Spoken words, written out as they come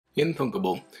In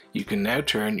Thunkable, you can now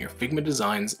turn your Figma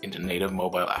designs into native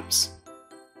mobile apps.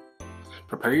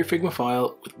 Prepare your Figma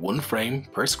file with one frame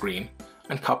per screen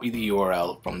and copy the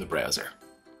URL from the browser.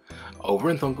 Over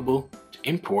in Thunkable, to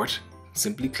import,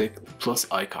 simply click the plus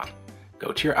icon.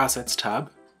 Go to your Assets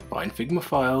tab, find Figma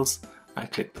Files and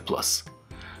click the plus.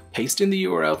 Paste in the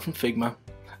URL from Figma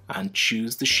and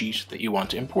choose the sheet that you want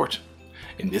to import.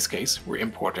 In this case, we're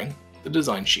importing the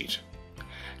design sheet.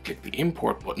 Click the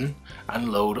import button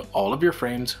and load all of your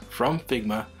frames from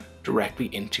Figma directly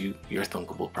into your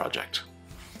Thunkable project.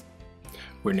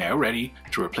 We're now ready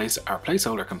to replace our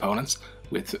placeholder components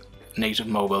with native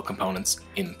mobile components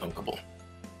in Thunkable.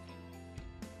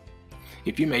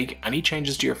 If you make any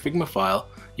changes to your Figma file,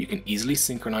 you can easily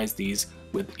synchronize these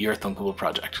with your Thunkable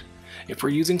project. If we're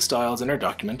using styles in our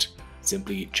document,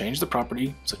 simply change the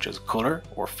property such as color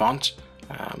or font,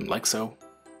 like so.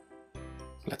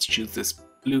 Let's choose this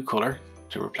blue color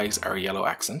to replace our yellow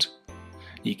accent.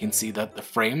 You can see that the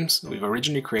frames we've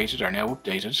originally created are now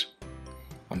updated.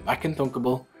 And back in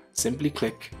Thunkable, simply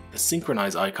click the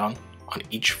synchronize icon on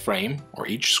each frame or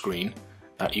each screen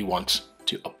that you want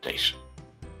to update.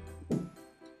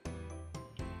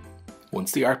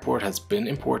 Once the artboard has been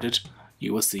imported,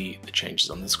 you will see the changes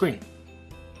on the screen.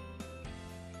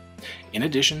 In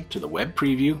addition to the web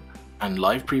preview and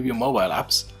live preview mobile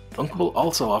apps, Thunkable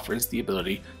also offers the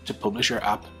ability to publish your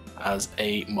app as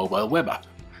a mobile web app.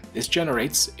 This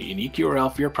generates a unique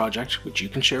URL for your project which you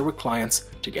can share with clients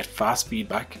to get fast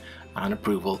feedback and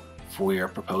approval for your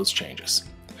proposed changes.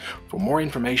 For more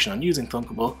information on using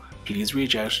Thunkable, please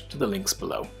reach out to the links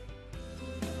below.